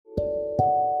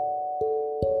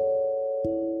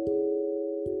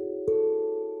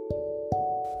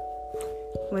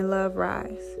when love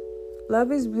rise. Love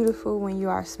is beautiful when you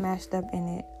are smashed up in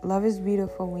it. Love is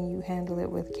beautiful when you handle it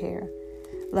with care.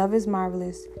 Love is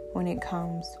marvelous when it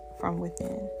comes from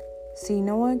within. See,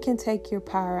 no one can take your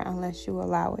power unless you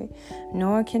allow it.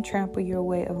 No one can trample your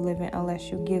way of living unless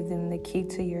you give them the key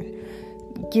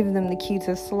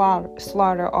to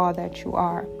slaughter all that you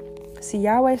are. See,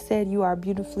 Yahweh said you are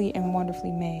beautifully and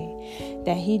wonderfully made,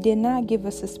 that he did not give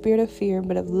us a spirit of fear,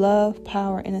 but of love,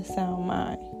 power, and a sound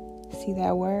mind. See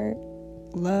that word?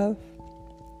 Love.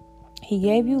 He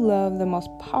gave you love, the most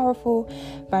powerful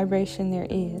vibration there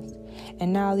is.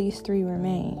 And now these three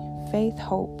remain: faith,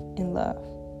 hope, and love.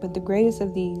 But the greatest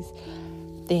of these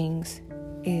things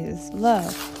is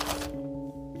love.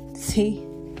 See,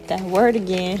 that word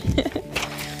again.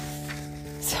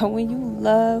 So when you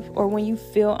love or when you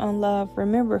feel unloved,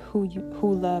 remember who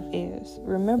love is.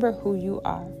 Remember who you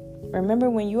are. Remember,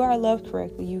 when you are loved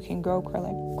correctly, you can grow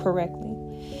correctly.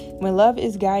 When love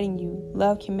is guiding you,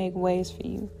 love can make ways for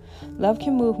you. Love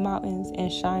can move mountains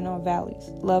and shine on valleys.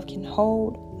 Love can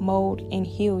hold, mold, and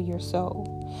heal your soul.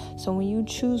 So when you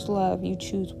choose love, you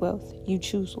choose wealth. You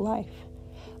choose life.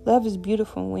 Love is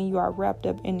beautiful when you are wrapped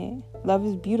up in it. Love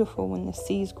is beautiful when the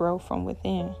seeds grow from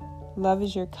within. Love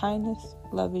is your kindness.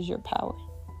 Love is your power.